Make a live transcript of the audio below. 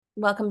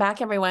Welcome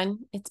back, everyone.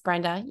 It's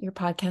Brenda, your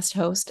podcast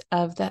host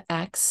of The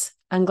X.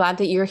 I'm glad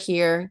that you're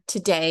here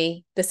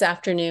today, this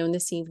afternoon,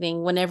 this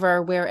evening,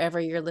 whenever, wherever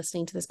you're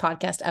listening to this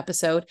podcast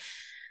episode.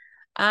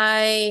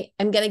 I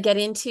am going to get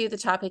into the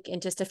topic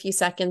in just a few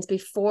seconds.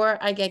 Before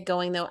I get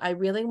going, though, I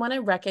really want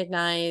to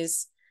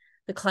recognize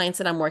the clients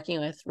that I'm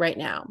working with right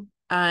now.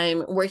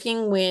 I'm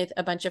working with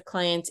a bunch of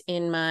clients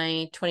in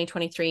my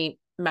 2023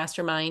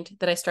 mastermind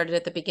that I started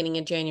at the beginning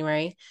of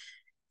January.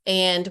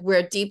 And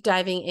we're deep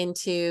diving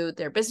into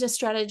their business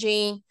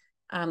strategy.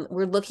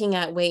 We're looking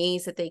at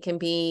ways that they can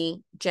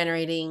be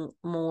generating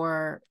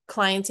more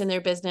clients in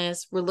their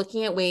business. We're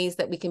looking at ways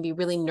that we can be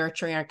really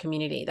nurturing our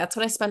community. That's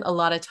what I spent a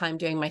lot of time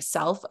doing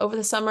myself over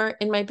the summer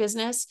in my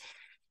business.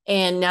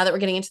 And now that we're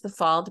getting into the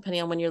fall,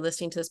 depending on when you're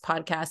listening to this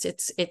podcast,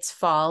 it's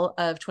fall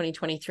of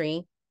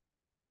 2023.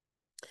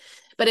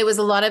 But it was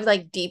a lot of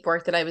like deep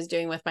work that I was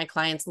doing with my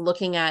clients,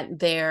 looking at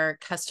their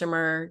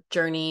customer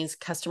journeys,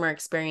 customer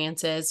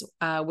experiences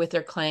with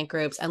their client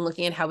groups, and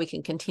looking at how we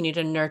can continue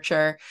to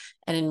nurture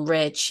and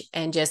enrich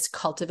and just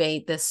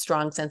cultivate this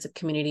strong sense of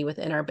community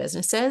within our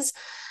businesses.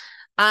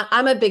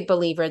 I'm a big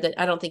believer that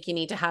I don't think you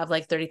need to have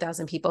like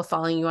 30,000 people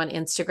following you on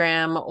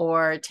Instagram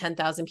or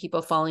 10,000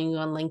 people following you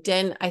on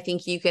LinkedIn. I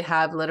think you could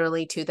have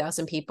literally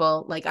 2,000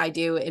 people like I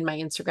do in my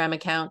Instagram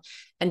account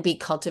and be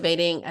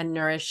cultivating and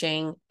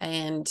nourishing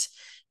and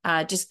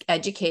just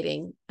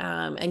educating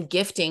and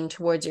gifting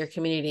towards your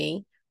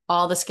community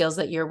all the skills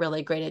that you're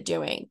really great at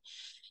doing.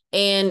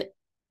 And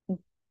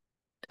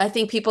I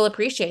think people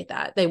appreciate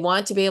that. They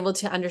want to be able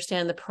to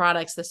understand the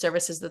products, the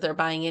services that they're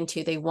buying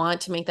into. They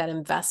want to make that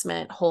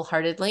investment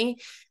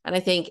wholeheartedly. And I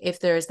think if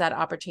there's that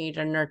opportunity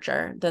to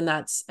nurture, then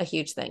that's a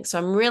huge thing. So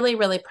I'm really,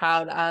 really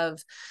proud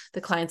of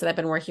the clients that I've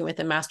been working with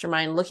in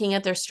Mastermind, looking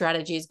at their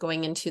strategies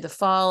going into the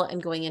fall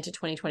and going into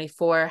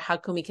 2024. How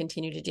can we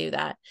continue to do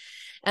that?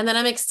 And then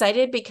I'm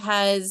excited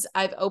because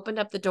I've opened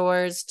up the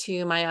doors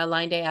to my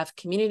Aligned AF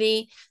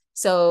community.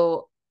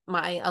 So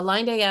my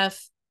Aligned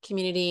AF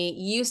community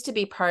used to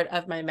be part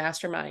of my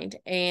mastermind,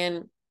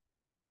 and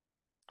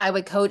I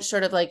would coach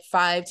sort of like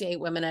 5 to 8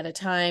 women at a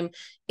time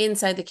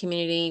inside the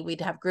community.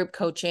 We'd have group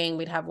coaching,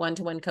 we'd have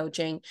one-to-one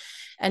coaching.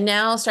 And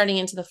now starting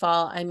into the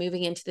fall, I'm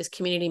moving into this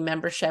community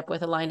membership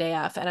with Aligned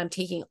AF, and I'm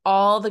taking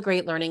all the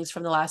great learnings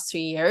from the last 3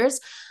 years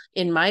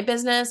in my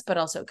business, but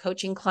also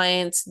coaching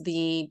clients,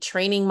 the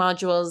training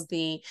modules,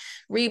 the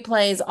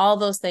replays, all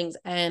those things,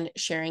 and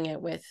sharing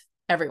it with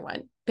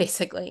everyone,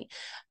 basically.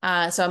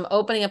 So I'm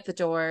opening up the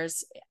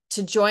doors.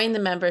 To join the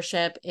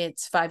membership,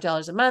 it's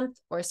 $5 a month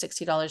or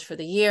 $60 for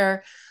the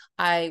year.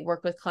 I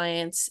work with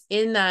clients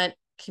in that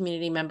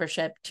community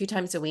membership 2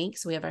 times a week.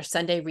 So we have our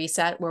Sunday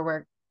reset where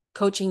we're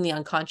coaching the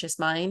unconscious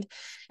mind.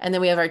 And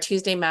then we have our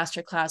Tuesday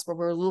masterclass where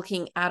we're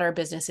looking at our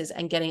businesses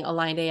and getting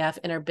aligned AF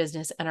in our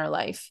business and our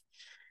life.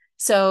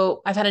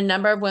 So I've had a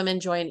number of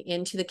women join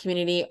into the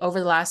community over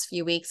the last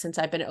few weeks since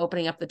I've been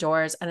opening up the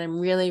doors, and I'm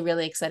really,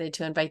 really excited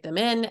to invite them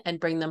in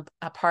and bring them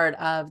a part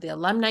of the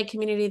alumni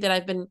community that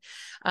I've been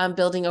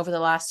building over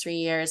the last 3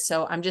 years.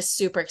 So I'm just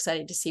super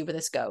excited to see where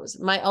this goes.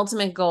 My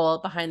ultimate goal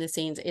behind the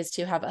scenes is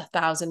to have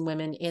 1,000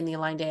 women in the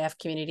Aligned AF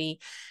community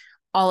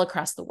all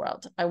across the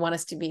world. I want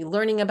us to be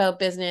learning about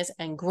business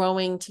and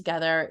growing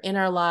together in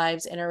our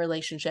lives, in our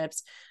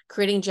relationships,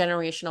 creating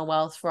generational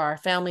wealth for our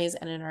families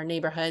and in our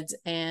neighborhoods.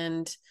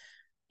 And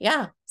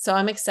yeah, so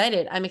I'm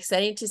excited. I'm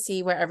excited to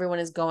see where everyone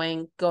is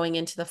going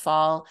into the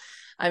fall.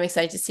 I'm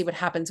excited to see what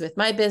happens with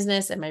my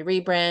business and my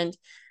rebrand.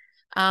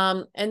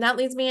 And that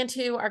leads me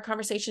into our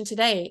conversation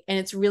today. And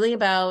it's really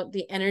about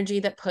the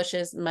energy that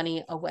pushes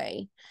money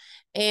away.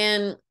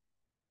 And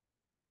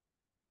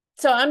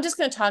so I'm just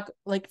going to talk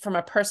like from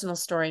a personal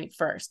story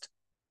first,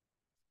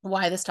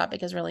 why this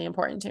topic is really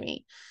important to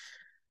me.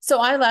 So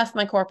I left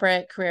my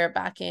corporate career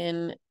back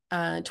in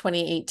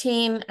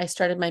 2018. I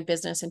started my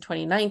business in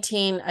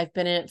 2019. I've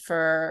been in it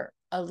for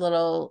a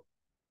little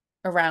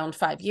around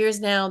 5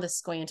 years now. This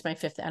is going into my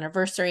 5th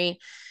anniversary.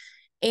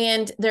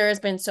 And there has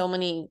been so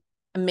many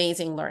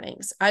amazing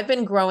learnings. I've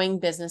been growing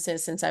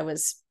businesses since I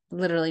was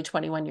literally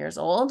 21 years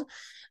old,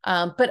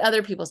 but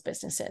other people's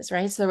businesses,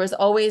 right? So there was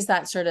always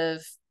that sort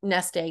of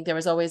nest egg. There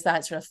was always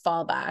that sort of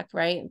fallback,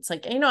 right? It's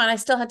like, and I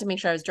still had to make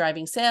sure I was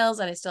driving sales,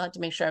 and I still had to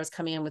make sure I was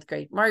coming in with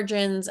great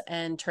margins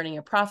and turning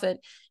a profit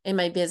in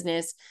my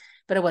business,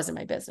 but it wasn't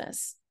my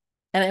business.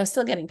 And I was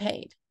still getting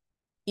paid,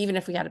 even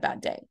if we had a bad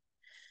day.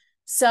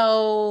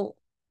 So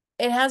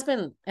it has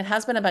been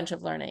a bunch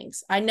of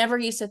learnings. I never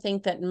used to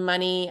think that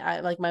money,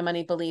 like my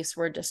money beliefs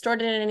were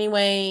distorted in any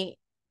way.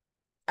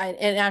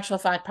 In actual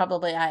fact,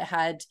 probably I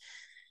had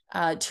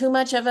too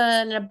much of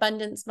an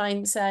abundance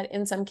mindset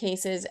in some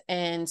cases.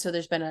 And so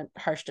there's been a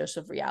harsh dose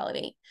of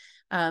reality,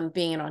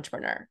 being an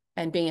entrepreneur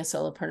and being a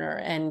solopreneur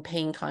and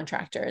paying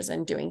contractors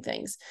and doing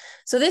things.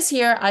 So this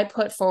year I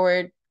put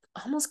forward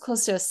almost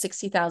close to a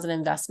 $60,000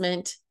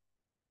 investment,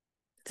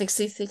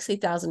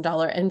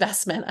 $60,000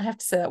 investment. I have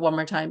to say that one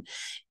more time,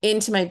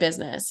 into my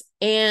business.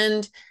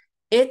 And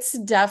it's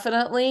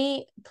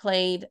definitely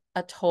played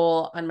a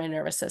toll on my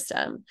nervous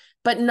system,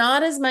 but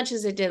not as much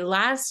as it did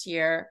last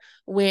year,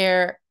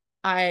 where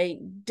I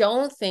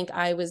don't think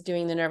I was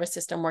doing the nervous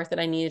system work that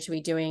I needed to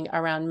be doing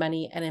around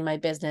money and in my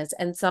business.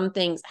 And some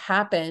things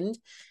happened,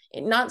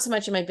 not so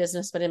much in my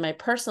business, but in my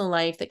personal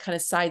life, that kind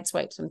of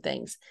sideswiped some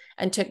things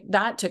and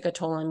took a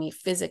toll on me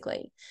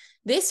physically.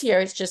 This year,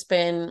 it's just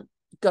been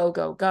go,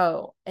 go,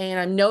 go. And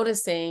I'm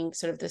noticing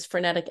sort of this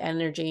frenetic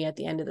energy at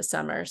the end of the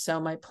summer. So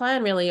my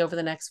plan really over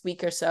the next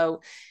week or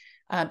so,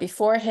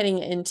 before heading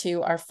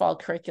into our fall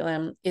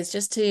curriculum, is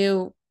just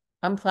to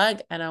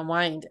unplug and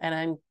unwind. And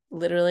I'm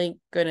literally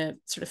going to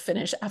sort of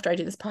finish after I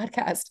do this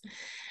podcast.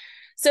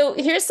 So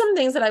here's some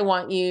things that I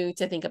want you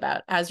to think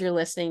about as you're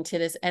listening to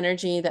this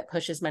energy that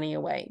pushes money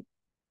away.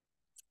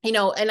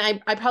 And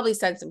I probably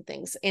said some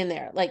things in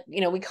there, like,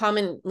 we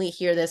commonly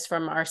hear this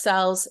from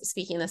ourselves,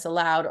 speaking this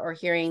aloud, or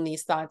hearing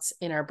these thoughts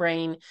in our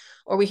brain,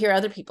 or we hear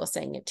other people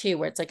saying it too,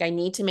 where it's like, I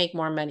need to make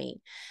more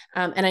money.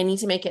 And I need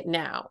to make it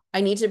now.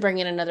 I need to bring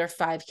in another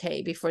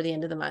 5K before the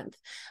end of the month.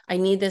 I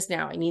need this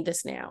now. I need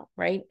this now.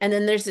 Right. And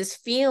then there's this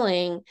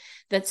feeling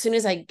that as soon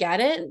as I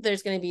get it,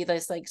 there's going to be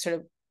this like sort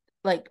of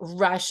like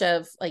rush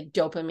of like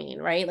dopamine,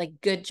 right? Like,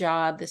 good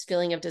job. This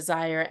feeling of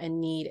desire and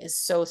need is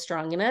so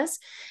strong in us.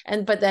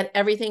 But that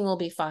everything will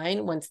be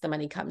fine once the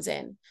money comes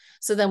in.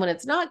 So then when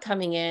it's not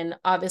coming in,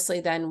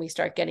 obviously then we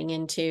start getting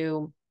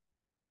into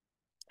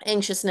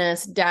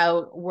anxiousness,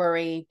 doubt,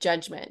 worry,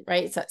 judgment,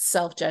 right? It's that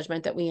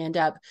self-judgment that we end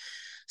up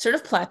sort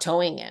of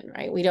plateauing in,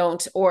 right? We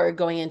don't, or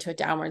going into a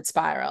downward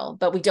spiral,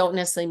 but we don't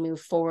necessarily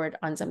move forward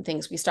on some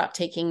things. We stop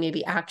taking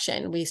maybe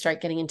action. We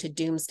start getting into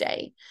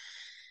doomsday.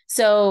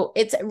 So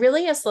it's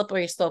really a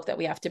slippery slope that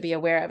we have to be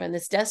aware of. And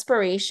this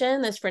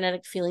desperation, this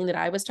frenetic feeling that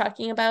I was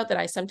talking about, that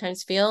I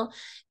sometimes feel,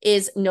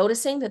 is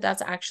noticing that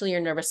that's actually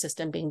your nervous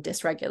system being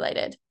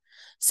dysregulated.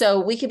 So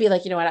we could be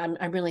like,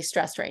 I'm really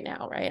stressed right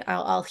now, right?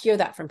 I'll hear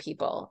that from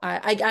people.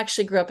 I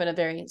actually grew up in a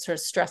very sort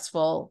of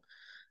stressful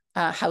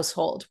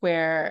household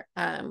where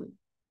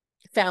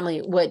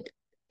family would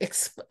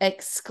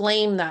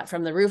exclaim that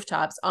from the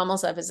rooftops,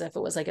 almost as if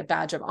it was like a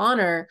badge of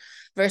honor,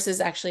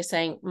 versus actually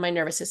saying, my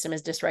nervous system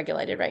is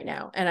dysregulated right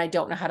now, and I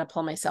don't know how to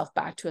pull myself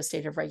back to a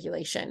state of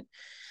regulation.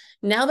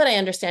 Now that I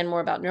understand more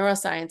about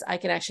neuroscience, I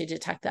can actually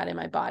detect that in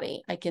my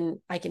body. I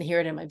can hear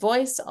it in my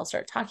voice. I'll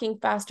start talking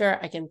faster.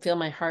 I can feel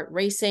my heart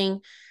racing.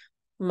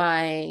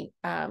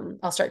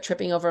 I'll start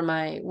tripping over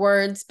my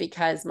words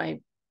because my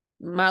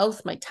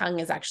tongue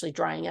is actually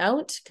drying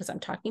out because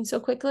I'm talking so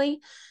quickly.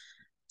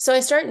 So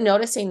I start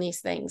noticing these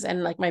things,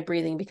 and like my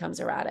breathing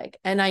becomes erratic.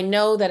 And I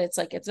know that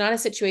it's not a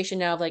situation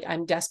now of like,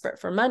 I'm desperate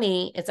for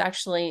money. It's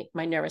actually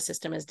my nervous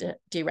system is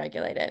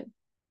deregulated.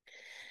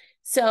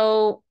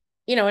 So,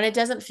 and it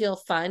doesn't feel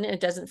fun. It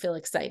doesn't feel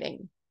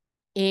exciting.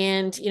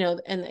 And,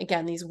 and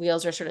again, these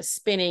wheels are sort of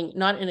spinning,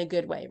 not in a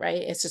good way,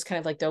 right? It's just kind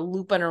of like they're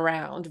looping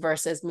around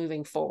versus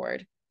moving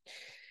forward.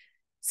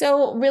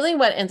 So really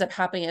what ends up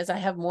happening is I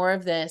have more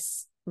of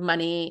this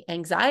money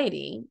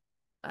anxiety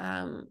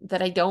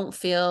that I don't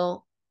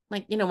feel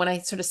like, when I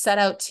sort of set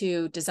out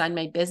to design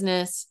my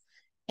business,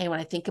 and when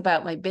I think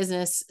about my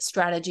business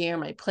strategy or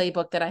my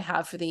playbook that I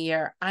have for the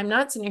year, I'm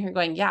not sitting here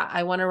going, yeah,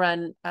 I want to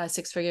run a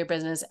 6-figure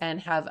business and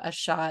have a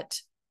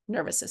shot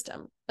nervous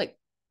system. Like,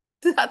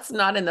 that's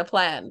not in the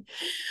plan.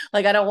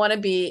 Like, I don't want to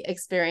be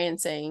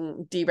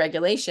experiencing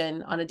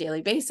deregulation on a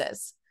daily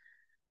basis.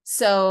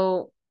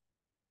 So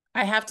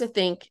I have to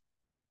think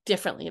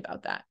differently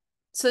about that.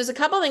 So there's a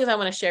couple of things I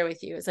want to share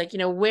with you. It's like,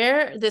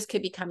 where this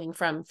could be coming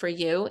from for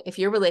you, if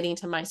you're relating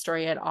to my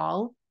story at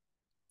all,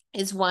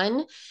 is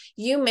one,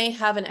 you may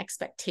have an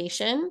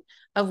expectation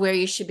of where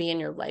you should be in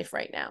your life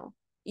right now.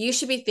 You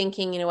should be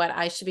thinking,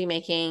 I should be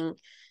making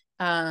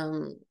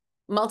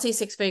multi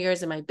 6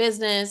 figures in my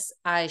business.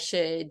 I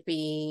should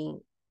be,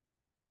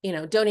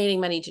 donating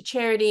money to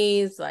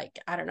charities. Like,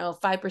 I don't know,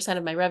 5%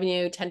 of my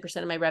revenue,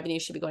 10% of my revenue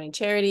should be going to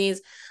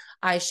charities.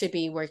 I should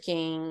be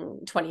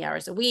working 20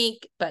 hours a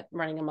week, but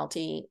running a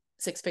multi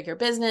 6-figure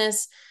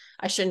business.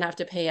 I shouldn't have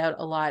to pay out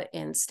a lot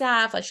in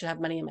staff. I should have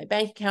money in my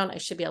bank account. I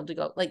should be able to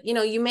go, like,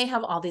 you may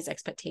have all these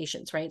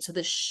expectations, right? So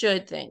the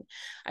should thing,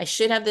 I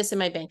should have this in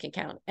my bank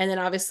account. And then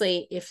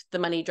obviously if the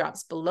money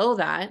drops below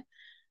that,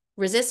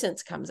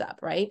 resistance comes up,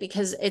 right?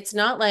 Because it's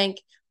not like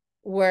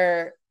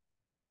we're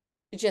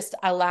just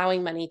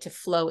allowing money to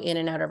flow in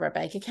and out of our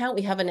bank account.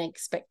 We have an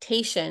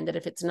expectation that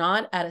if it's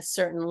not at a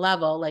certain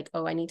level, like,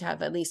 oh, I need to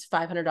have at least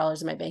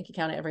 $500 in my bank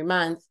account every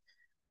month,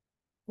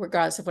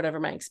 regardless of whatever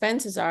my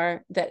expenses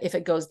are, that if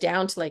it goes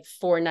down to like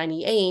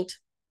 $498,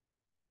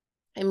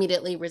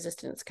 immediately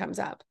resistance comes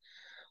up.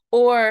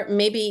 Or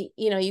maybe,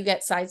 you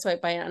get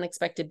sideswiped by an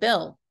unexpected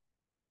bill.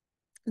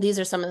 These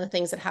are some of the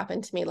things that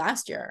happened to me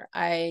last year.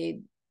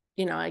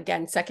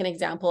 Again, second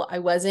example, I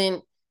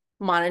wasn't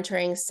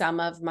monitoring some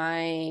of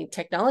my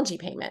technology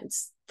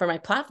payments for my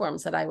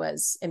platforms that I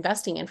was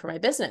investing in for my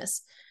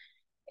business.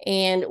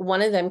 And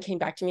one of them came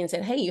back to me and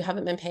said, hey, you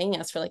haven't been paying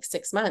us for like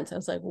 6 months. I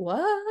was like,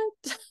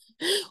 what?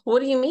 What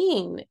do you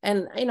mean?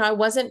 And, I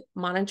wasn't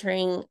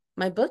monitoring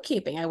my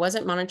bookkeeping. I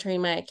wasn't monitoring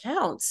my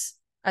accounts.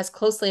 as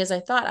closely as I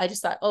thought. I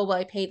just thought, oh, well,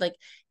 I paid like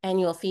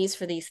annual fees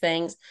for these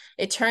things.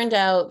 It turned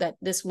out that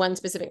this one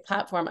specific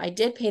platform, I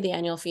did pay the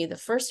annual fee the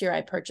first year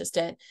I purchased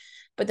it,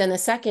 but then the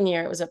second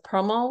year it was a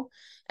promo.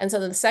 And so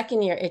then the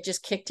second year it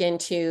just kicked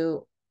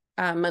into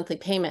monthly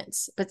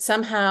payments. But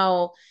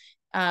somehow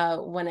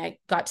when I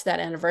got to that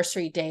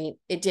anniversary date,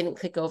 it didn't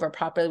click over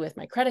properly with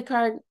my credit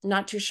card.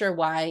 Not too sure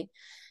why.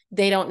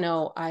 They don't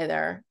know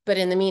either. But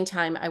in the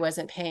meantime, I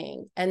wasn't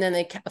paying. And then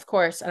they, of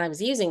course, and I was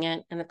using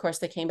it. And of course,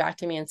 they came back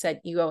to me and said,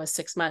 you owe us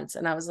 6 months.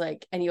 And I was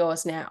like, and you owe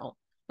us now.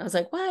 I was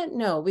like, what?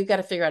 No, we've got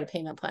to figure out a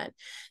payment plan.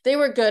 They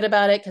were good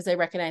about it because they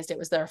recognized it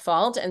was their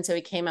fault. And so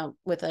we came out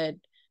with a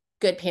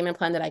good payment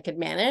plan that I could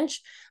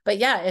manage. But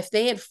yeah, if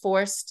they had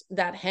forced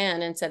that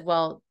hand and said,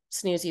 well,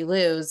 snooze, you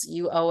lose,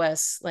 you owe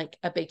us like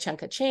a big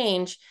chunk of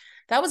change,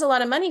 that was a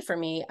lot of money for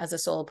me as a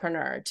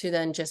solopreneur to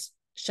then just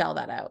shell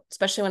that out,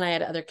 especially when I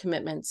had other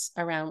commitments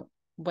around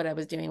what I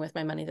was doing with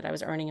my money that I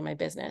was earning in my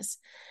business.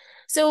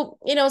 So,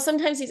 you know,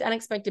 sometimes these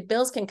unexpected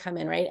bills can come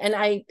in, right? And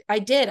I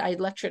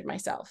lectured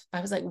myself. I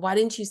was like, why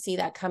didn't you see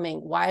that coming?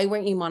 Why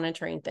weren't you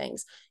monitoring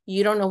things?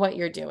 You don't know what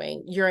you're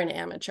doing. You're an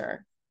amateur,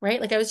 right?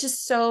 Like I was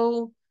just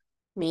so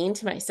mean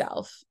to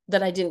myself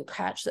that I didn't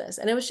catch this.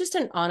 And it was just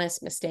an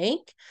honest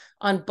mistake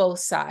on both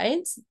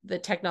sides, the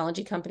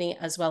technology company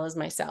as well as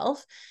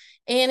myself.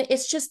 And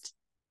it's just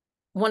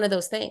one of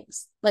those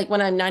things. Like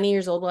when I'm 90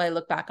 years old, will I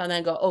look back on that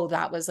and go, oh,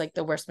 that was like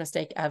the worst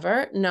mistake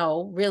ever?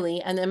 No,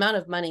 really. And the amount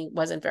of money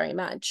wasn't very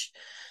much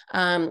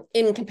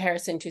in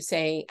comparison to,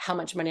 say, how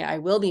much money I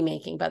will be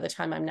making by the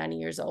time I'm 90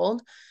 years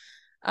old,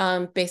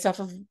 based off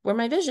of where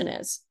my vision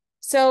is.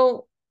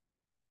 So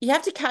you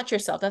have to catch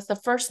yourself. That's the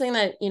first thing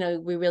that, you know,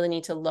 we really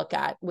need to look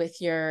at with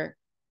your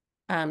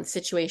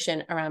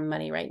situation around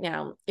money right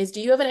now is,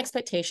 do you have an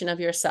expectation of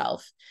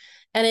yourself?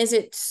 And is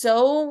it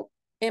so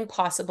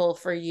impossible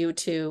for you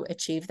to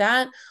achieve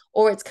that?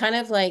 Or it's kind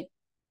of like,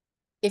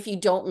 if you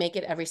don't make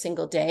it every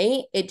single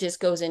day, it just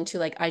goes into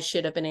like, I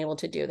should have been able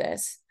to do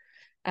this.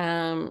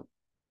 You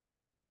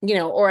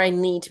know, or I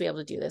need to be able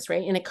to do this,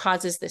 right? And it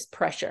causes this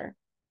pressure.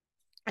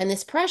 And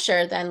this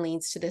pressure then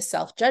leads to this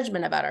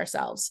self-judgment about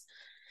ourselves.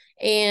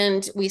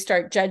 And we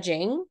start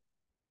judging.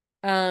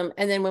 And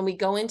then when we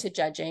go into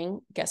judging,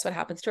 guess what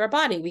happens to our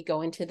body? We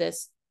go into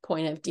this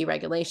point of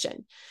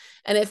deregulation.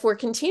 And if we're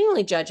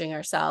continually judging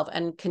ourselves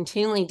and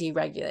continually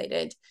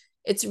deregulated,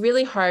 it's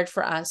really hard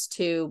for us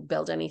to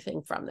build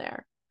anything from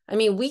there. I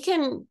mean,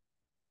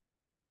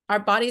 our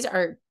bodies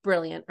are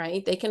brilliant,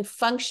 right? They can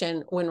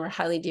function when we're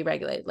highly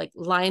deregulated. Like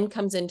lion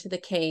comes into the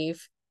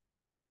cave,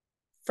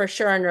 for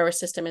sure our nervous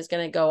system is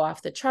going to go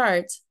off the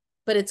charts,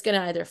 but it's going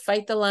to either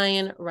fight the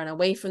lion, run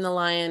away from the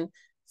lion,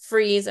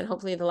 freeze, and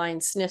hopefully the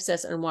lion sniffs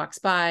us and walks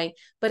by,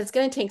 but it's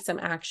going to take some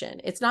action.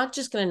 It's not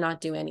just going to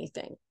not do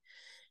anything.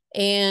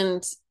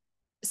 And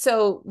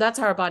so that's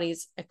how our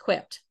body's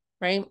equipped,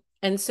 right?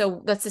 And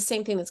so that's the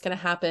same thing that's going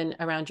to happen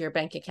around your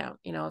bank account.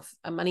 You know, if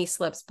a money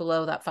slips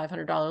below that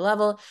 $500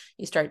 level,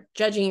 you start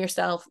judging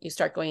yourself, you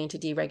start going into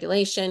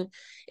deregulation.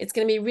 It's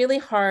going to be really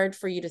hard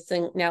for you to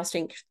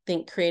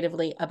think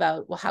creatively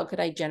about, well, how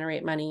could I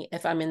generate money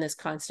if I'm in this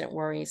constant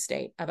worry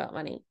state about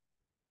money?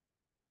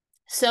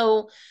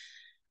 So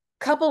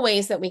a couple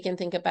ways that we can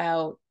think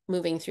about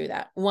moving through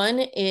that. One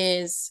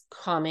is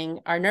calming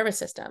our nervous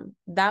system.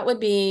 That would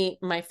be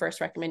my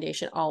first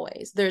recommendation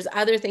always. There's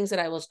other things that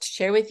I will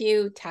share with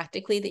you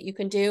tactically that you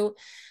can do,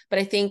 but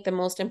I think the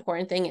most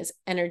important thing is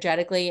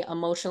energetically,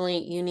 emotionally,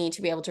 you need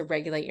to be able to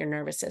regulate your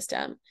nervous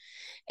system.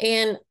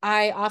 And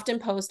I often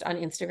post on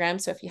Instagram.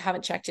 So if you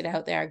haven't checked it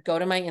out there, go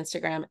to my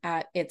Instagram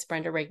at It's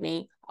Brenda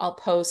Rigney. I'll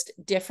post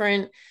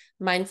different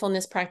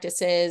mindfulness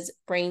practices,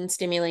 brain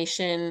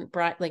stimulation,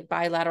 like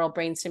bilateral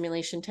brain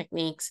stimulation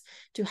techniques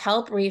to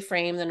help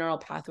reframe the neural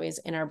pathways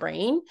in our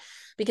brain.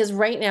 Because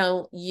right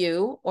now,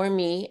 you or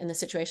me, in the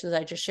situations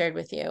I just shared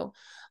with you,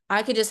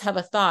 I could just have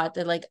a thought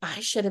that like, I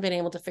should have been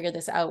able to figure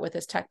this out with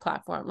this tech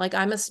platform. Like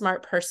I'm a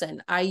smart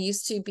person. I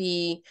used to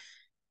be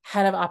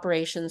head of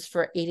operations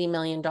for $80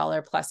 million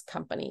plus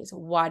companies.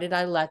 Why did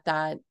I let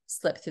that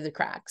slip through the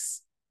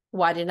cracks?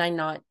 Why did I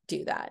not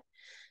do that?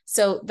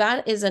 So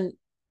that is a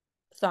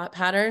thought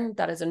pattern.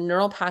 That is a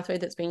neural pathway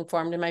that's being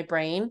formed in my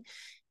brain.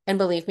 And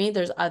believe me,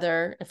 there's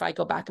other, if I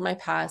go back in my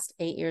past,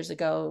 8 years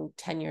ago,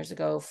 10 years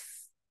ago,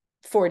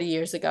 40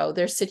 years ago,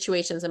 there's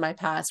situations in my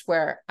past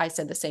where I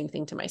said the same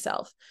thing to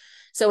myself.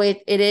 So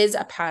it is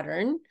a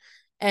pattern.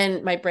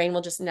 And my brain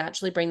will just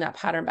naturally bring that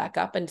pattern back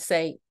up and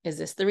say, is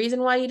this the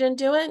reason why you didn't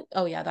do it?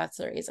 Oh yeah, that's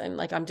the reason.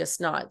 Like, I'm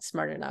just not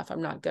smart enough.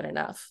 I'm not good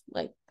enough.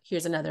 Like,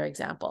 here's another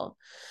example.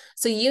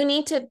 So you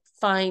need to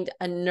find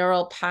a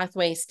neural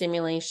pathway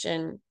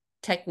stimulation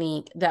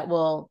technique that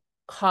will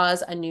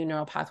cause a new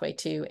neural pathway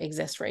to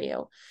exist for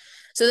you.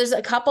 So there's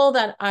a couple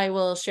that I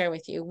will share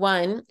with you.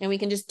 One, and we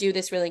can just do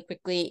this really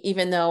quickly,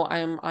 even though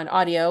I'm on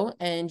audio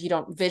and you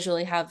don't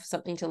visually have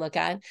something to look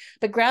at,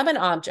 but grab an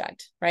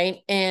object, right?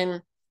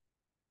 And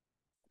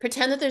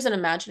pretend that there's an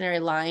imaginary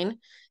line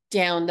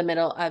down the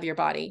middle of your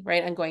body,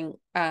 right?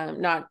 I'm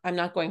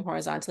not going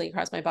horizontally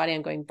across my body.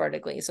 I'm going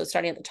vertically. So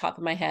starting at the top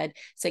of my head,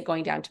 say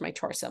going down to my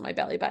torso, my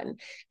belly button.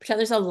 Pretend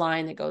there's a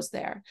line that goes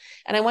there.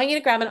 And I want you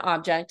to grab an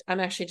object. I'm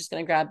actually just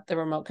going to grab the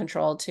remote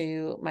control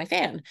to my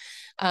fan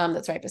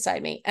that's right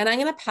beside me. And I'm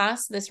going to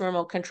pass this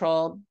remote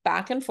control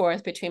back and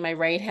forth between my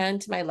right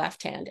hand to my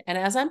left hand. And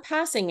as I'm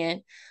passing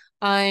it,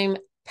 I'm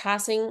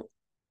passing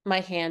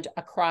my hand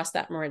across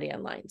that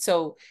meridian line.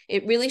 So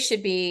it really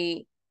should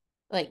be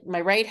like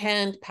my right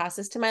hand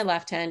passes to my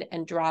left hand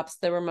and drops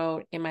the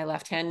remote in my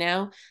left hand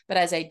now. But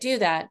as I do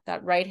that,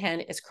 that right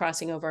hand is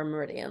crossing over a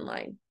meridian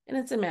line, and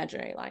it's an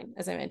imaginary line,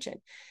 as I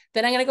mentioned.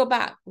 Then I'm going to go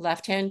back,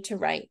 left hand to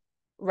right,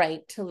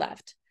 right to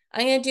left.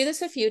 I'm going to do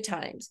this a few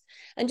times.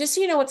 And just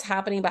so you know what's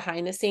happening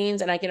behind the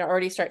scenes, and I can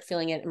already start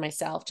feeling it in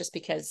myself, just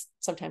because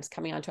sometimes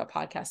coming onto a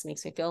podcast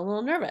makes me feel a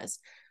little nervous.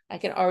 I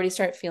can already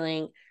start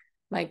feeling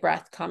my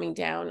breath calming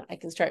down. I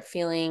can start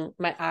feeling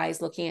my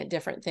eyes looking at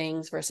different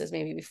things versus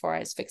maybe before I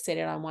was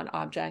fixated on one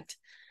object.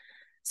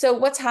 So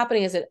what's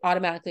happening is it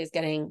automatically is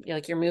getting,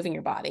 like, you're moving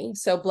your body.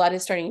 So blood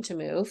is starting to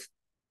move.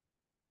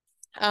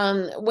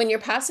 When you're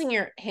passing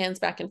your hands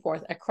back and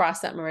forth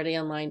across that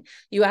meridian line,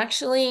 you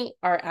actually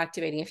are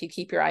activating, if you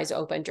keep your eyes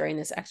open during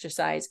this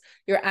exercise,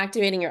 you're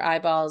activating your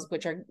eyeballs,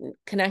 which are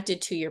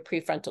connected to your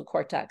prefrontal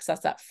cortex.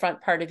 That's that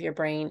front part of your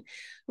brain,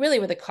 really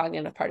where the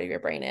cognitive part of your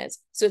brain is.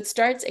 So it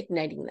starts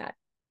igniting that,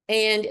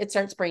 and it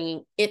starts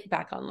bringing it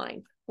back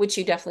online, which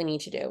you definitely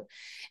need to do.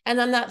 And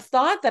then that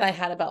thought that I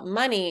had about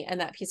money and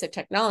that piece of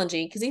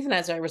technology, because even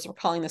as I was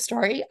recalling the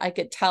story, I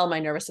could tell my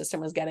nervous system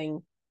was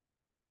getting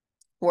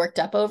worked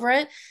up over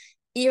it,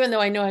 even though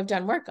I know I've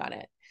done work on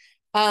it.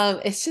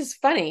 It's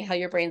just funny how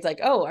your brain's like,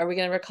 oh, are we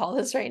going to recall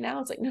this right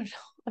now? It's like, no,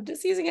 I'm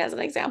just using it as an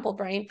example,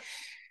 brain.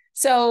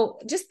 So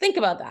just think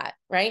about that,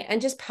 right?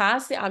 And just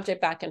pass the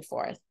object back and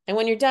forth. And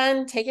when you're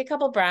done, take a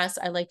couple breaths.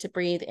 I like to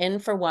breathe in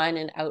for 1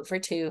 and out for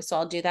 2. So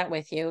I'll do that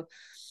with you.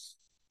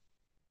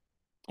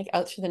 Like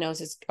out through the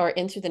nose or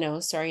in through the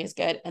nose, sorry, is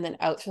good. And then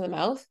out through the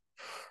mouth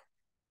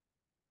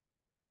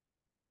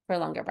for a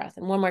longer breath.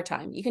 And one more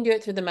time. You can do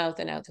it through the mouth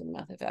and out through the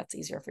mouth if that's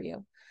easier for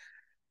you.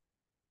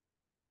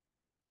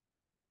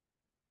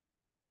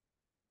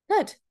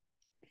 Good.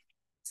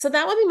 So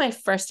that would be my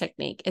first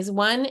technique.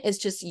 One is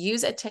just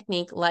use a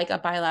technique like a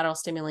bilateral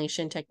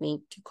stimulation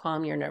technique to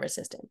calm your nervous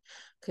system.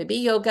 Could be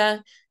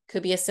yoga,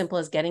 could be as simple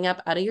as getting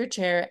up out of your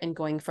chair and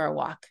going for a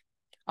walk.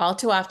 All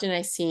too often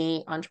I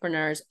see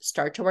entrepreneurs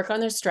start to work on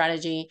their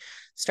strategy,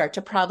 start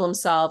to problem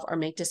solve or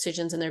make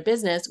decisions in their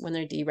business when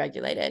they're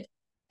deregulated.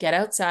 Get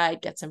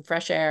outside, get some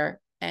fresh air,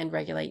 and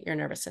regulate your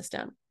nervous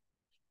system.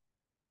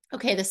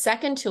 Okay, the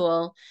second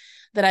tool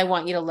that I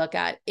want you to look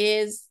at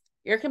is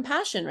your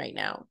compassion right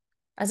now.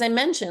 As I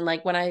mentioned,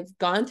 like when I've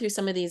gone through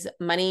some of these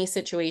money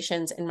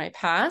situations in my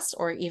past,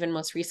 or even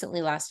most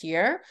recently last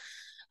year,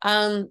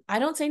 I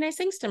don't say nice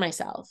things to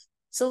myself.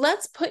 So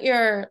let's put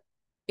and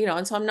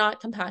so I'm not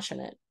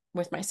compassionate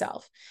with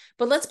myself,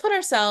 but let's put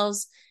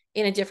ourselves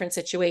in a different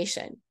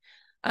situation.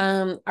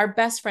 Our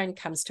best friend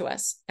comes to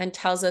us and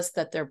tells us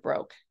that they're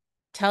broke,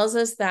 tells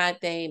us that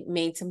they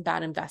made some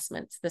bad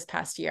investments this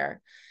past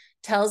year,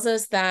 tells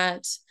us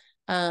that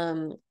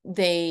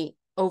they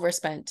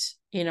overspent,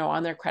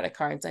 on their credit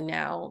cards, and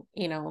now,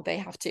 they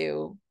have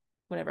to,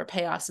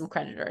 pay off some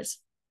creditors,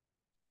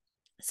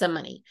 some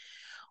money.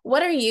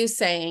 What are you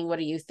saying? What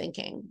are you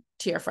thinking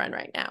to your friend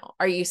right now?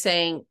 Are you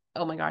saying,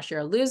 oh my gosh,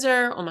 you're a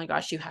loser. Oh my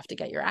gosh, you have to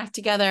get your act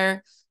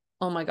together.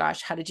 Oh my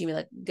gosh, how did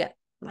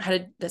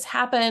this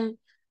happen?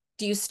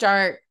 Do you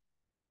start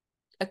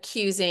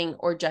accusing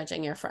or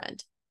judging your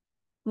friend?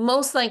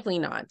 Most likely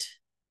not.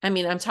 I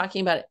mean, I'm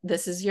talking about,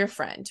 this is your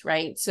friend,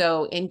 right?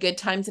 So in good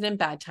times and in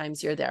bad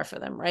times, you're there for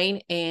them,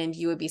 right? And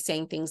you would be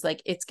saying things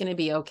like, it's going to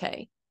be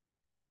okay.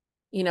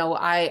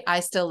 I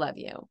still love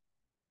you.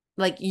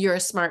 Like, you're a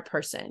smart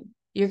person.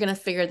 You're going to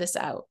figure this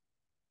out.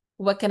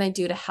 What can I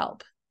do to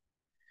help?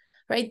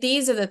 Right?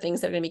 These are the things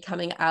that are going to be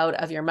coming out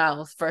of your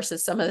mouth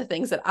versus some of the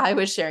things that I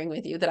was sharing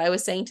with you that I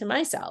was saying to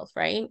myself,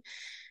 right?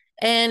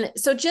 And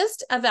so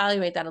just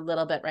evaluate that a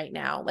little bit right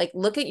now. Like,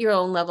 look at your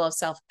own level of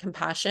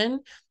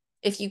self-compassion.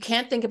 If you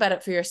can't think about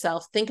it for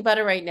yourself, think about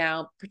it right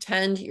now.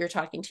 Pretend you're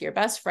talking to your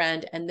best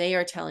friend and they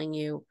are telling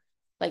you,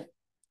 like,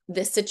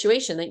 this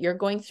situation that you're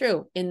going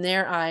through in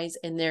their eyes,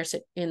 in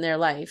their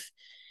life.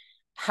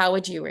 How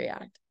would you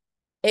react?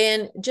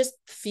 And just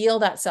feel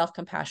that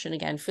self-compassion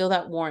again. Feel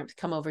that warmth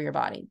come over your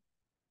body.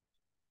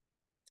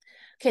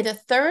 Okay, the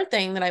third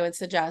thing that I would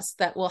suggest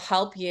that will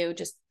help you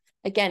just,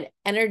 again,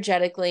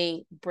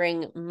 energetically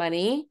bring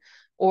money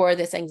or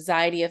this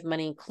anxiety of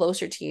money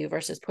closer to you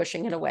versus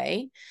pushing it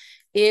away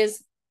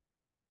is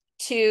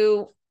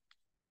to,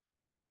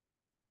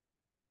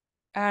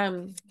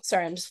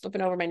 sorry, I'm just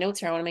flipping over my notes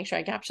here. I want to make sure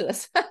I capture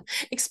this.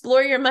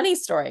 Explore your money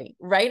story.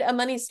 Write a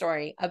money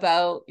story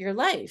about your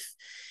life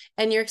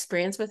and your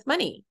experience with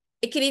money.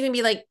 It could even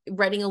be like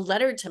writing a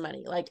letter to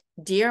money, like,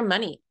 dear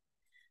money,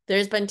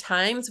 there's been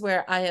times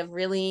where I have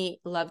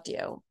really loved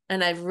you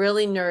and I've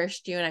really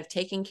nourished you and I've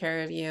taken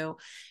care of you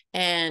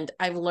and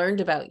I've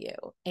learned about you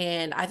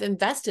and I've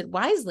invested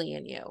wisely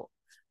in you.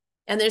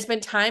 And there's been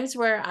times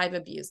where I've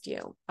abused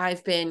you.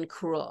 I've been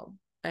cruel.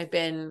 I've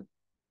been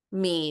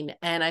mean,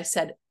 and I've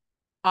said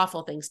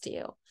awful things to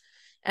you.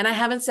 And I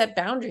haven't set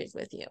boundaries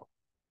with you.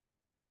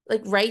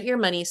 Like, write your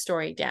money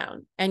story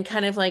down and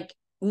kind of like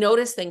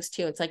notice things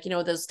too. It's like,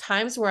 those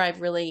times where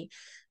I've really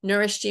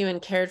nourished you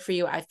and cared for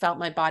you, I felt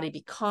my body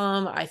be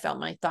calm. I felt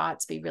my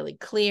thoughts be really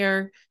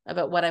clear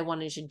about what I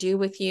wanted to do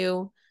with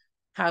you,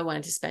 how I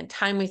wanted to spend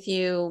time with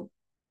you,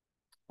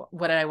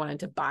 what I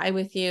wanted to buy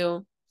with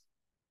you.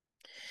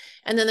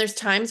 And then there's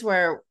times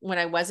where when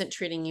I wasn't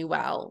treating you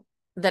well,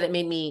 that it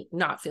made me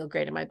not feel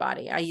great in my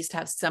body. I used to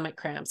have stomach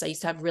cramps. I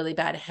used to have really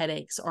bad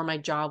headaches, or my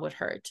jaw would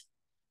hurt.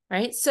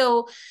 Right.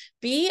 So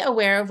be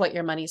aware of what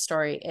your money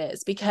story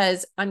is,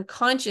 because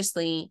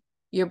unconsciously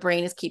your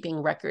brain is keeping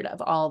record of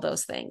all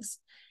those things.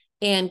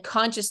 And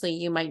consciously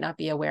you might not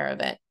be aware of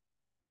it.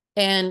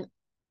 And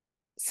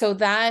so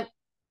that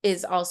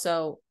is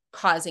also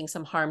causing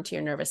some harm to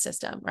your nervous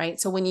system. Right.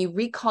 So when you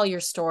recall your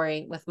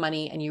story with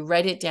money and you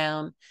write it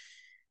down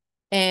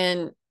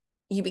and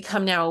you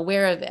become now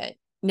aware of it,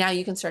 now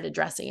you can start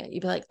addressing it.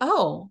 You'd be like,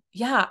 oh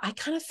yeah, I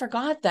kind of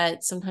forgot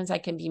that sometimes I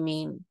can be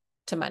mean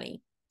to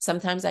money.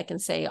 Sometimes I can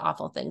say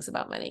awful things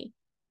about money.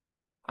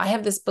 I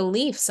have this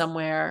belief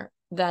somewhere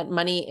that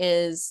money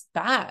is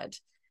bad.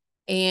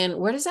 And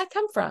where does that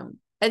come from?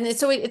 And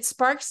so it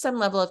sparks some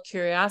level of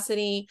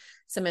curiosity,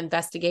 some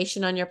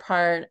investigation on your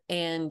part,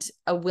 and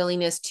a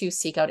willingness to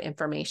seek out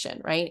information,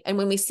 right? And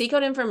when we seek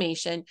out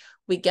information,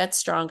 we get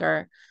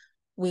stronger,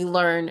 we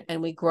learn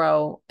and we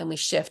grow and we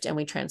shift and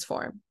we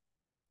transform.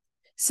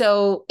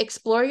 So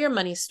explore your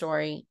money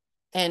story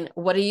and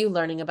what are you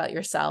learning about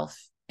yourself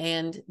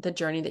and the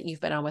journey that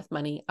you've been on with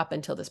money up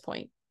until this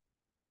point.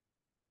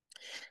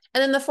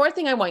 And then the fourth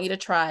thing I want you to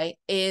try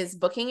is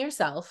booking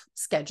yourself,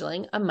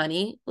 scheduling a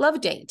money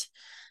love date.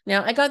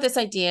 Now, I got this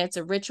idea. It's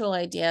a ritual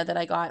idea that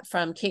I got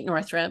from Kate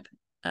Northrup.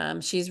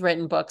 She's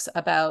written books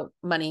about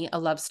money, a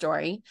love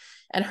story,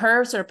 and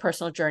her sort of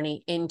personal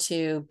journey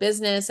into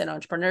business and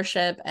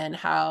entrepreneurship, and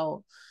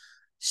how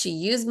she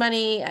used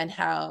money and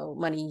how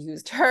money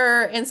used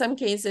her in some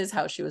cases,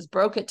 how she was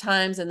broke at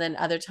times, and then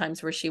other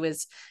times where she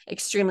was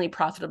extremely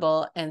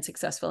profitable and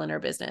successful in her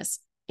business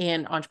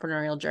and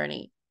entrepreneurial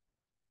journey.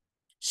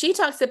 She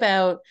talks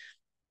about,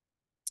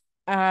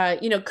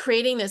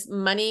 creating this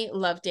money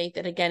love date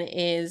that, again,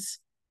 is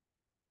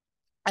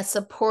a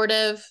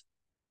supportive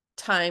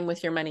time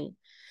with your money.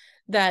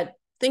 That,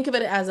 think of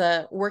it as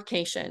a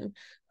workation.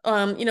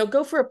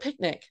 Go for a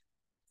picnic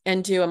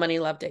and do a money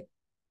love date.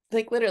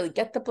 Like, literally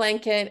get the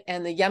blanket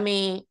and the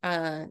yummy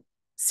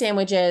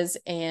sandwiches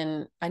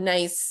and a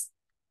nice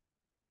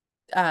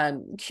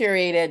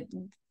curated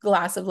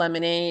glass of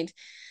lemonade,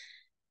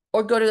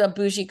 or go to a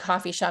bougie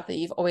coffee shop that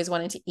you've always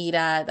wanted to eat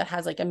at that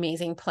has like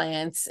amazing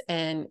plants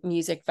and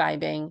music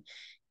vibing,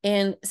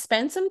 and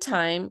spend some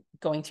time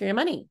going through your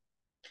money.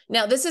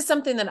 Now, this is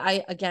something that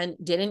I, again,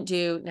 didn't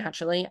do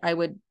naturally. I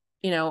would,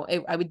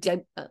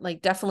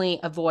 definitely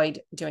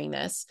avoid doing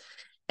this.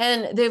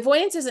 And the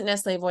avoidance isn't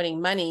necessarily avoiding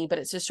money, but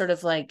it's just sort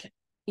of like,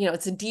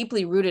 it's a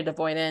deeply rooted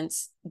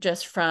avoidance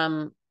just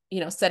from,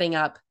 setting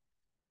up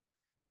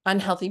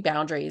unhealthy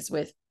boundaries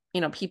with,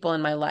 people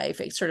in my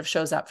life. It sort of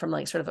shows up from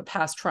like sort of a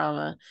past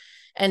trauma,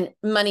 and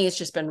money has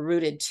just been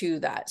rooted to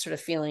that sort of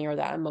feeling or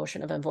that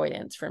emotion of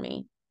avoidance for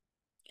me.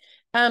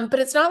 But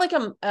it's not like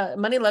a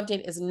money love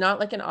date is not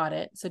like an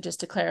audit. So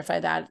just to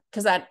clarify that,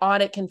 because that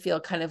audit can feel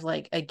kind of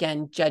like,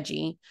 again,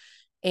 judgy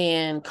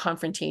and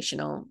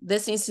confrontational.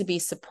 This needs to be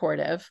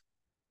supportive.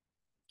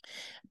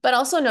 But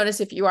also notice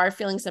if you are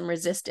feeling some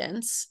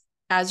resistance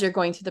as you're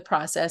going through the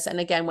process. And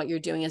again, what you're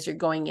doing is you're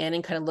going in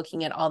and kind of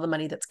looking at all the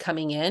money that's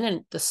coming in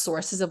and the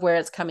sources of where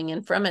it's coming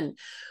in from, and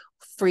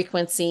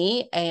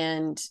frequency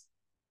and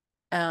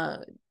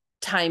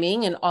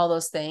timing and all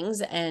those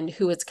things, and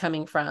who it's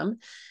coming from,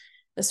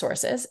 the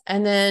sources.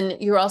 And then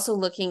you're also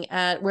looking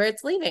at where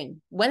it's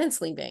leaving, when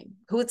it's leaving,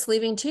 who it's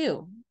leaving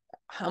to,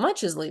 how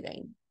much is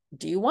leaving.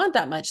 Do you want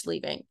that much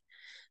leaving?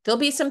 There'll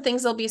be some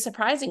things that'll be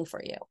surprising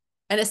for you.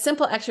 And a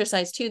simple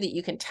exercise too that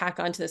you can tack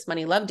onto this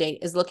money love date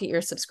is look at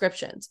your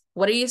subscriptions.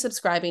 What are you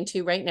subscribing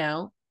to right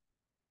now?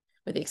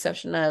 With the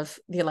exception of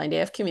the Aligned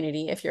AF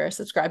community, if you're a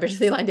subscriber to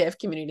the Aligned AF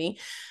community.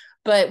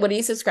 But what are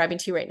you subscribing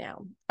to right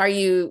now? Are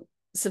you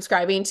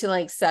subscribing to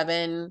like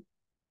 7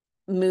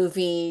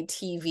 movie,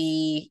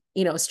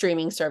 TV,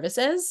 streaming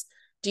services?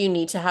 Do you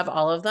need to have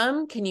all of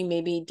them? Can you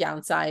maybe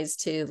downsize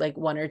to like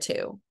 1 or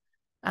 2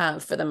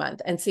 for the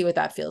month and see what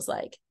that feels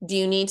like? Do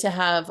you need to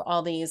have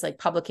all these like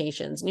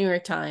publications, New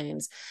York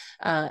Times,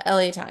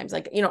 LA Times,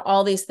 like,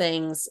 all these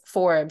things,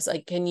 Forbes,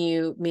 like, can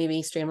you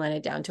maybe streamline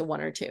it down to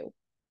 1 or 2?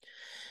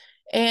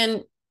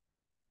 And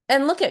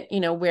look at,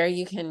 where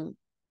you can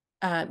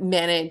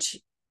manage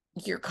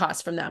your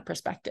costs from that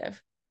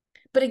perspective.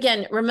 But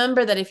again,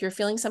 remember that if you're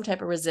feeling some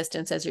type of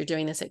resistance as you're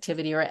doing this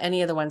activity, or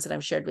any of the ones that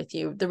I've shared with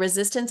you, the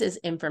resistance is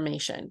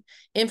information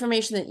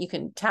that you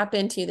can tap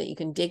into, that you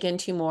can dig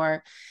into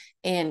more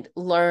and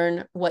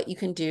learn what you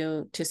can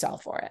do to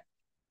solve for it.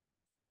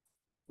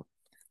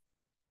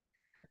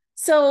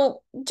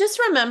 So just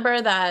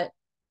remember that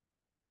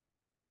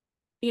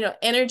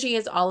energy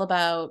is all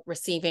about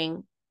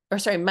receiving, or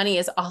sorry, money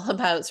is all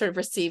about sort of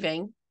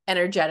receiving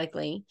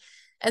energetically.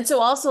 And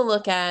so also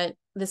look at,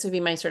 this would be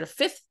my sort of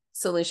fifth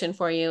solution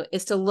for you,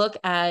 is to look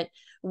at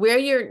where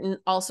you're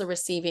also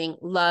receiving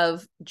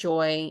love,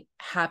 joy,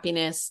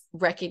 happiness,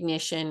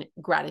 recognition,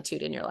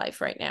 gratitude in your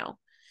life right now.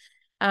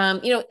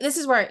 This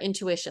is where our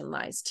intuition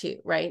lies too,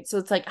 right? So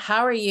it's like,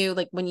 how are you,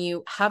 like when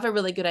you have a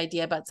really good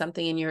idea about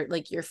something and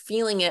you're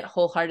feeling it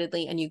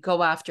wholeheartedly and you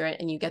go after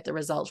it and you get the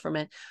results from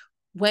it,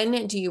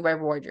 when do you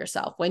reward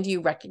yourself? When do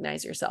you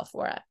recognize yourself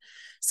for it?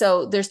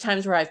 So there's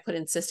times where I've put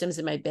in systems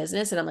in my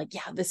business and I'm like,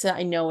 yeah, this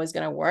I know is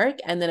going to work.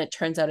 And then it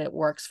turns out it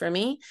works for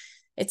me.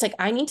 It's like,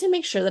 I need to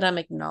make sure that I'm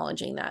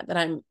acknowledging that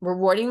I'm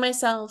rewarding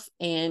myself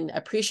and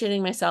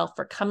appreciating myself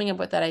for coming up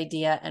with that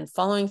idea and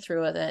following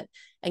through with it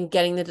and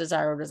getting the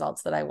desired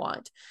results that I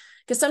want.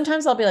 Because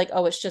sometimes I'll be like,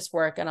 oh, it's just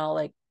work. And I'll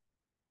like,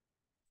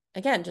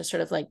 again, just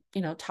sort of like,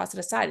 toss it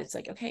aside. It's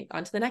like, okay,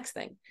 on to the next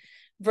thing,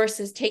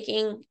 versus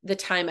taking the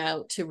time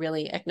out to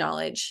really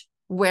acknowledge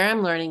where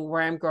I'm learning,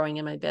 where I'm growing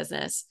in my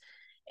business.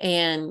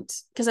 And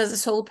because as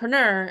a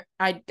solopreneur,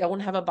 I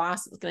don't have a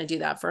boss that's going to do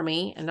that for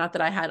me. And not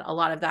that I had a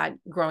lot of that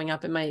growing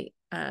up in my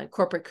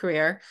corporate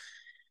career,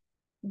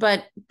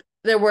 but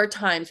there were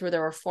times where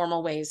there were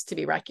formal ways to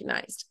be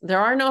recognized.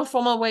 There are no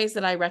formal ways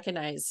that I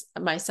recognize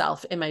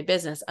myself in my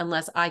business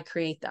unless I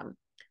create them.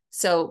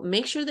 So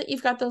make sure that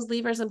you've got those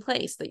levers in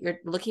place, that you're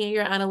looking at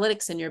your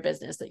analytics in your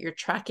business, that you're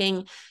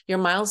tracking your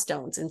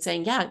milestones and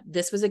saying, yeah,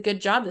 this was a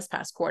good job this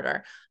past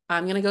quarter.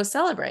 I'm going to go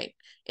celebrate.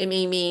 It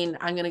may mean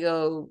I'm going to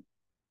go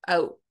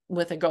out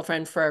with a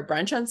girlfriend for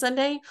brunch on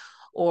Sunday,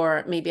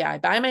 or maybe I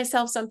buy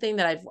myself something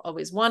that I've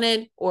always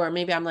wanted, or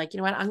maybe I'm like, you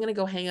know what, I'm going to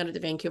go hang out at the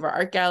Vancouver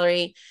Art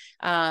Gallery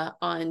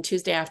on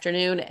Tuesday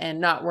afternoon and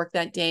not work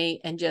that day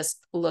and just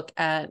look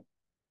at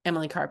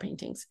Emily Carr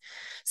paintings.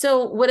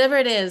 So whatever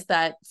it is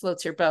that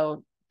floats your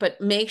boat, but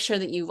make sure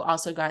that you've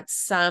also got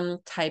some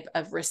type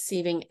of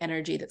receiving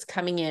energy that's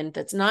coming in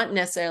that's not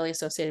necessarily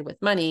associated with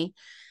money,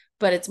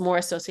 but it's more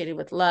associated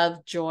with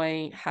love,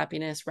 joy,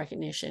 happiness,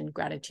 recognition,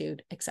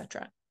 gratitude,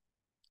 etc.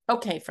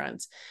 Okay,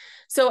 friends.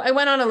 So I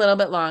went on a little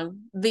bit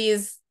long.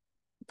 These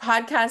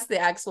podcasts, the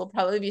X, will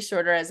probably be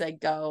shorter as I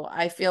go.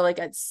 I feel like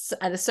at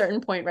a certain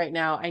point right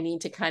now, I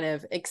need to kind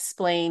of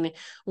explain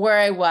where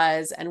I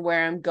was and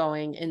where I'm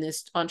going in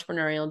this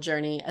entrepreneurial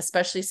journey,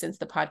 especially since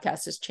the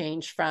podcast has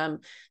changed from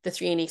the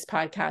Three Uniques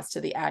podcast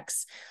to the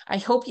X. I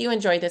hope you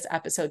enjoyed this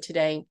episode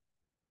today.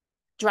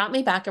 Drop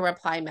me back a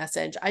reply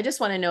message. I just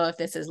want to know if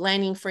this is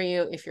landing for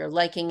you, if you're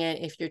liking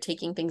it, if you're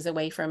taking things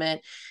away from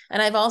it.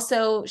 And I've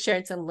also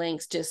shared some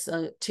links just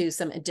to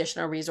some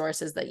additional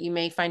resources that you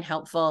may find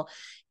helpful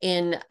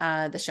in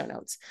the show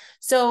notes.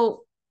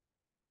 So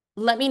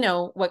let me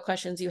know what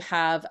questions you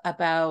have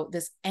about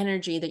this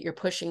energy that you're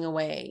pushing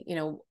away,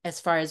 as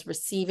far as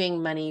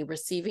receiving money,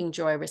 receiving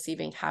joy,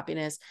 receiving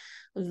happiness.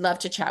 Love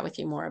to chat with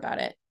you more about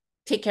it.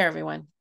 Take care, everyone.